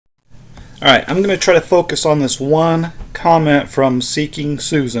Alright, I'm going to try to focus on this one comment from Seeking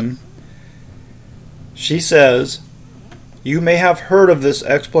Susan. She says, "You may have heard of this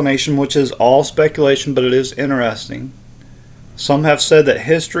explanation, which is all speculation, but it is interesting. Some have said that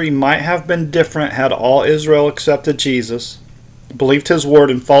history might have been different had all Israel accepted Jesus, believed his word,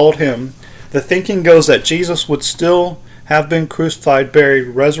 and followed him. The thinking goes that Jesus would still have been crucified, buried,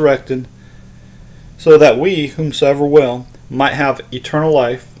 resurrected, so that we, whomsoever will, might have eternal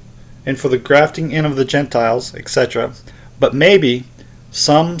life, and for the grafting in of the Gentiles, etc. But maybe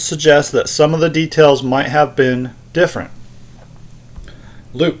some suggest that some of the details might have been different."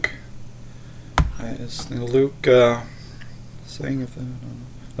 Luke. Luke saying,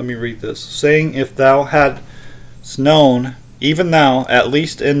 let me read this. "Saying, if thou hadst known, even thou, at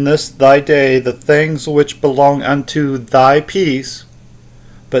least in this thy day, the things which belong unto thy peace,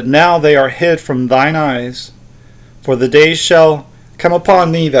 but now they are hid from thine eyes. For the days shall come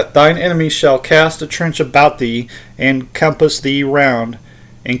upon thee that thine enemies shall cast a trench about thee, and compass thee round,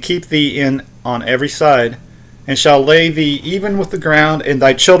 and keep thee in on every side, and shall lay thee even with the ground, and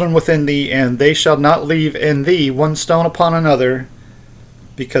thy children within thee, and they shall not leave in thee one stone upon another,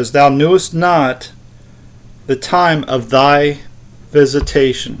 because thou knewest not the time of thy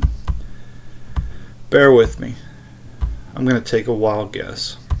visitation." Bear with me. I'm going to take a wild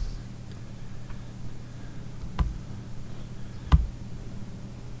guess.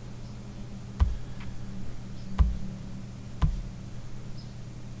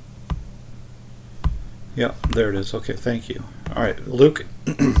 Yeah, there it is. Okay, thank you. All right, Luke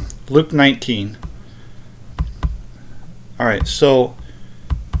 19. All right, so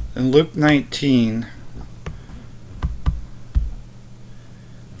in Luke 19,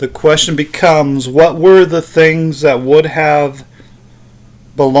 the question becomes, what were the things that would have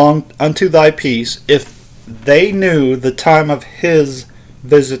belonged unto thy peace if they knew the time of his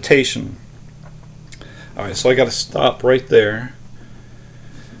visitation? All right, so I got to stop right there.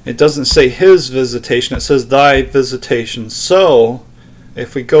 It doesn't say his visitation, it says thy visitation. So,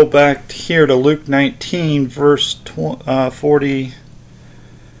 if we go back here to Luke 19, verse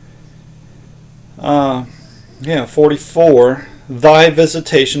 44, thy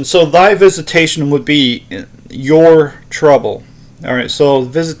visitation. So thy visitation would be your trouble. Alright, so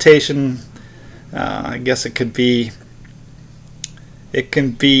visitation, I guess it can be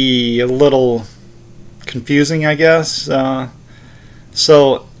a little confusing, I guess.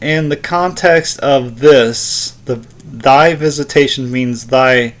 So in the context of this, thy visitation means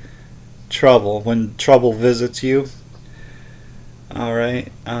thy trouble, when trouble visits you.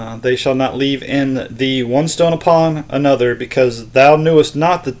 Alright, they shall not leave in thee one stone upon another, because thou knewest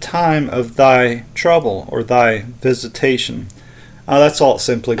not the time of thy trouble, or thy visitation. That's all it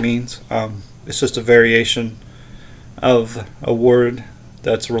simply means. It's just a variation of a word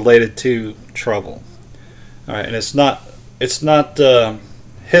that's related to trouble. Alright, and it's not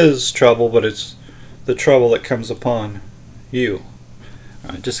his trouble, but it's the trouble that comes upon you.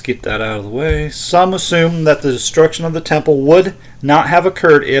 Alright, just get that out of the way. Some assume that the destruction of the temple would not have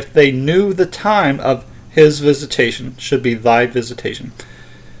occurred if they knew the time of his visitation. Should be thy visitation.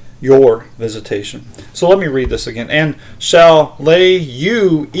 Your visitation. So let me read this again. "And shall lay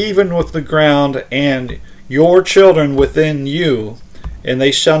you even with the ground, and your children within you, and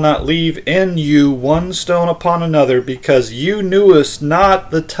they shall not leave in you one stone upon another, because you knewest not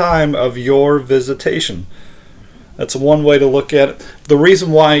the time of your visitation." That's one way to look at it. The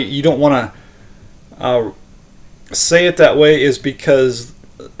reason why you don't want to say it that way is because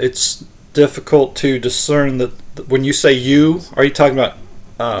it's difficult to discern that when you say you, are you talking about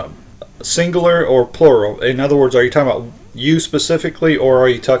singular or plural? In other words, are you talking about you specifically, or are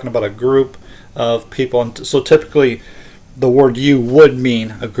you talking about a group of people? And so typically the word you would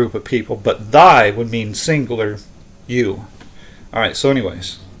mean a group of people, but thy would mean singular you. Alright, so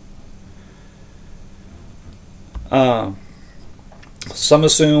anyways. Some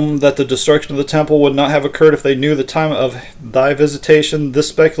assume that the destruction of the temple would not have occurred if they knew the time of thy visitation. This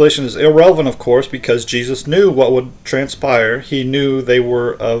speculation is irrelevant, of course, because Jesus knew what would transpire. He knew they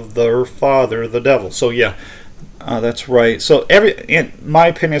were of their father, the devil. So yeah, that's right. So in my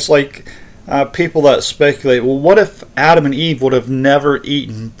opinion, it's like people that speculate, well, what if Adam and Eve would have never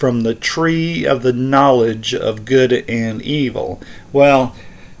eaten from the tree of the knowledge of good and evil? Well,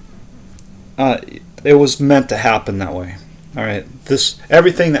 it was meant to happen that way. All right,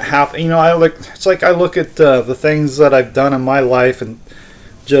 everything that happened, it's like I look at the things that I've done in my life and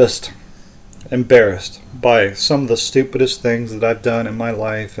just embarrassed by some of the stupidest things that I've done in my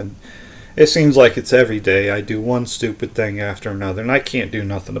life, and it seems like it's every day I do one stupid thing after another, and I can't do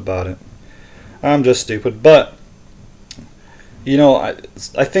nothing about it. I'm just stupid. But You know,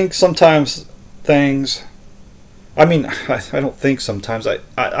 I think sometimes things, I mean, I don't think sometimes,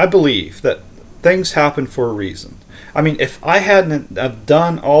 I believe that things happen for a reason. I mean, if I hadn't have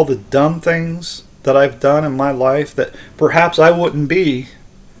done all the dumb things that I've done in my life, that perhaps I wouldn't be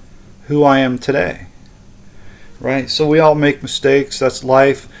who I am today. Right? So we all make mistakes. That's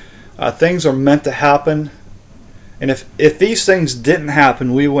life. Things are meant to happen. And if these things didn't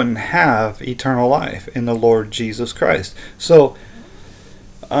happen, we wouldn't have eternal life in the Lord Jesus Christ. So,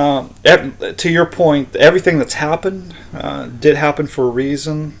 to your point, everything that's happened did happen for a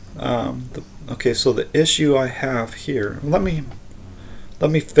reason. Okay, so the issue I have here, let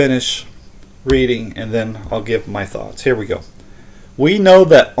me finish reading and then I'll give my thoughts. Here we go. We know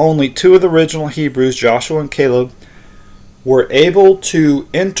that only two of the original Hebrews, Joshua and Caleb, were able to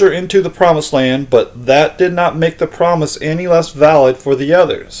enter into the promised land, but that did not make the promise any less valid for the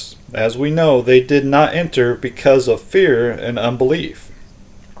others. As we know, they did not enter because of fear and unbelief.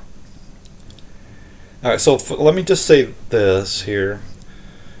 All right, so let me just say this here.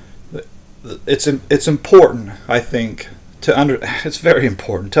 It's important, I think, it's very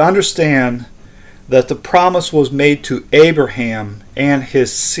important to understand that the promise was made to Abraham and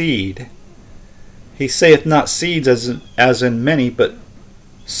his seed. He saith not seeds as in many, but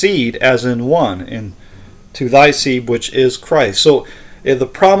seed as in one, and to thy seed which is Christ. So if the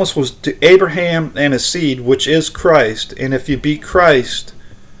promise was to Abraham and his seed, which is Christ, and if you be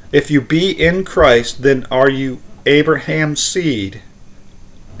in Christ, then are you Abraham's seed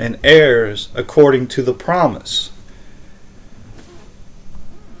and heirs according to the promise.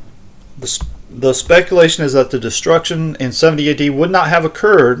 The speculation is that the destruction in 70 AD would not have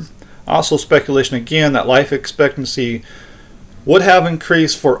occurred. Also speculation again that life expectancy would have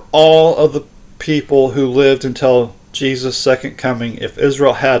increased for all of the people who lived until Jesus' second coming if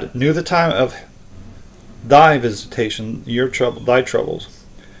Israel had knew the time of thy visitation, thy troubles,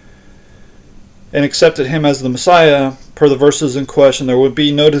 and accepted him as the Messiah. Per the verses in question, there would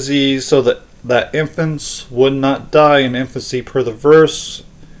be no disease, so that infants would not die in infancy per the verse,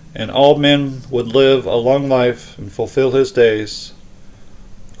 and all men would live a long life and fulfill his days.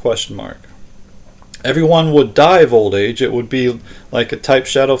 Question mark. Everyone would die of old age. It would be like a type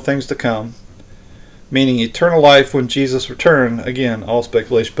shadow of things to come, meaning eternal life when Jesus returned. Again, all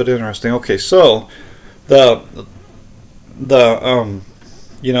speculation, but interesting. Okay, so the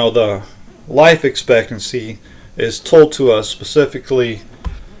life expectancy is told to us specifically,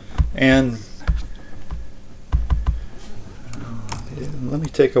 and let me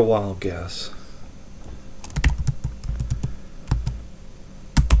take a wild guess.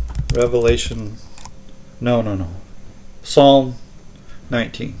 Revelation, no. Psalm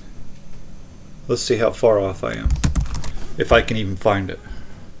 19. Let's see how far off I am, if I can even find it.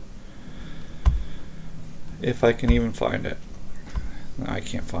 If I can even find it. No, I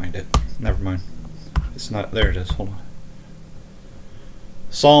can't find it. Never mind. It's not, there it is, hold on.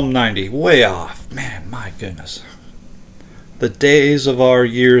 Psalm 90, way off. Man, my goodness. The days of our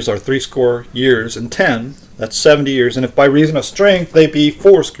years are 60 years and 10. That's 70 years. And if by reason of strength they be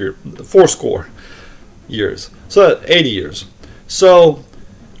fourscore years. So that's 80 years. So,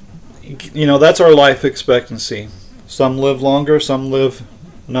 that's our life expectancy. Some live longer, some live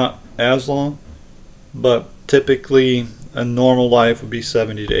not as long. But typically a normal life would be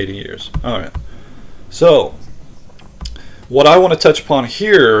 70 to 80 years. Alright. So, what I want to touch upon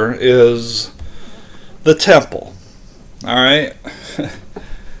here is the temple. Alright?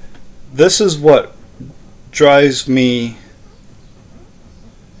 This is what drives me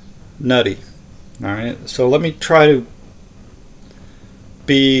nutty. Alright? So let me try to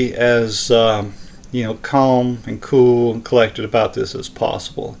be as calm and cool and collected about this as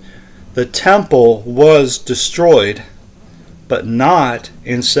possible. The temple was destroyed, but not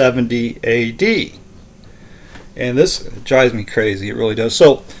in 70 AD. And this drives me crazy, it really does.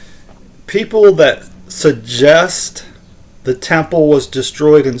 So people that suggest the temple was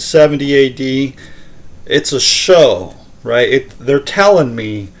destroyed in 70 AD, it's a show, right? They're telling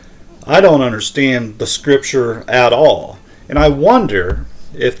me I don't understand the scripture at all. And I wonder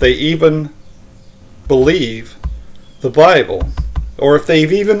if they even believe the Bible, or if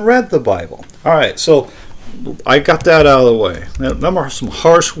they've even read the Bible. Alright, so I got that out of the way. Now, them are some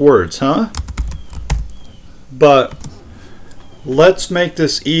harsh words, huh? But let's make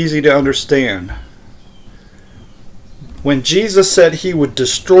this easy to understand. When Jesus said he would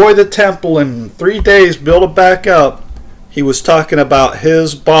destroy the temple and in 3 days build it back up, he was talking about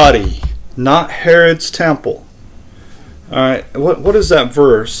his body, not Herod's temple. Alright, what is that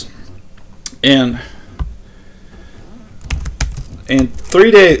verse? In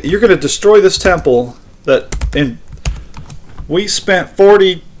 3 days, you're going to destroy this temple that We spent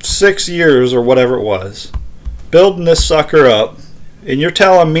 46 years or whatever it was building this sucker up, and you're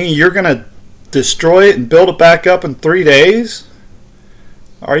telling me you're going to destroy it and build it back up in 3 days?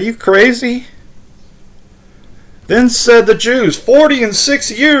 Are you crazy? Then said the Jews,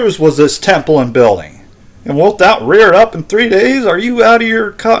 46 years was this temple in building, and wilt thou rear it up in 3 days? Are you out of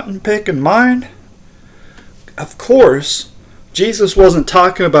your cotton picking mind? Of course, Jesus wasn't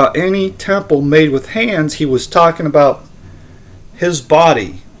talking about any temple made with hands. He was talking about his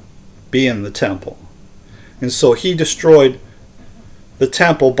body being the temple. And so he destroyed the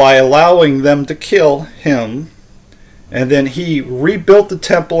temple by allowing them to kill him. And then he rebuilt the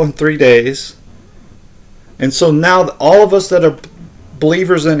temple in 3 days. And so now all of us that are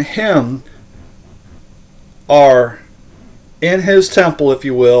believers in him are in his temple, if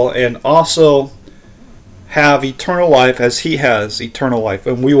you will, and also have eternal life as he has eternal life.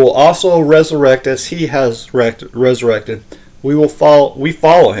 And we will also resurrect as he has resurrected. We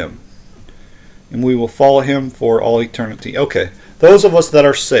follow him. And we will follow him for all eternity. Okay, those of us that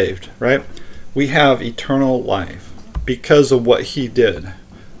are saved, right? We have eternal life because of what he did.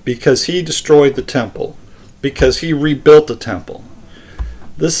 Because he destroyed the temple. Because he rebuilt the temple.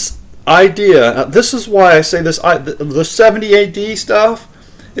 This idea, this is why I say this, the 70 AD stuff,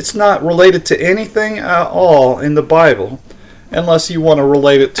 it's not related to anything at all in the Bible unless you want to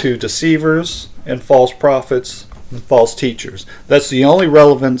relate it to deceivers and false prophets and false teachers. That's the only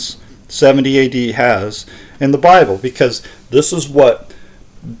relevance 70 AD has in the Bible, because this is what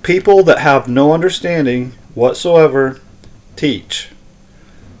people that have no understanding whatsoever teach.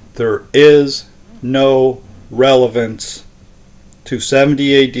 There is no relevance to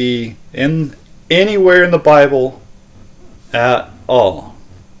 70 AD in anywhere in the Bible at all.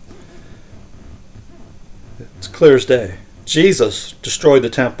 It's clear as day. Jesus destroyed the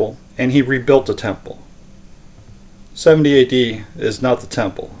temple and he rebuilt the temple. 70 AD is not the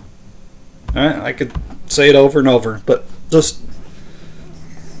temple. Alright, I could say it over and over, but just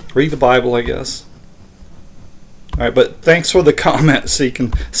read the Bible, I guess. Alright, but thanks for the comment,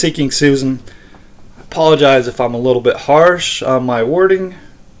 Seeking Susan. I apologize if I'm a little bit harsh on my wording,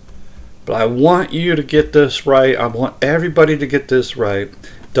 but I want you to get this right. I want everybody to get this right.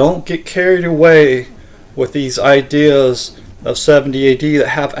 Don't get carried away with these ideas of 70 AD that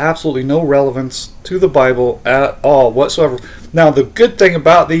have absolutely no relevance to the Bible at all whatsoever. Now, the good thing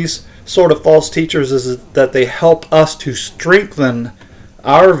about these sort of false teachers is that they help us to strengthen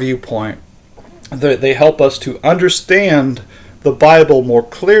our viewpoint. They help us to understand the Bible more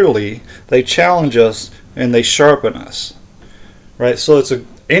clearly. They challenge us and they sharpen us. Right? So it's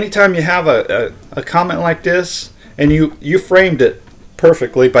anytime you have a comment like this, and you framed it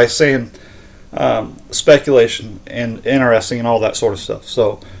perfectly by saying speculation and interesting and all that sort of stuff.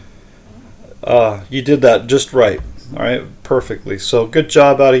 So you did that just right. All right, perfectly. So good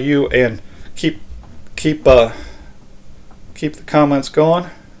job out of you, and keep the comments going.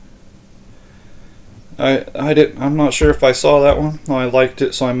 I'm not sure if I saw that one. No, I liked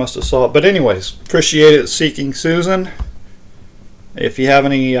it, so I must have saw it. But anyways, appreciate it, Seeking Susan. If you have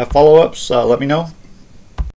any follow-ups, let me know.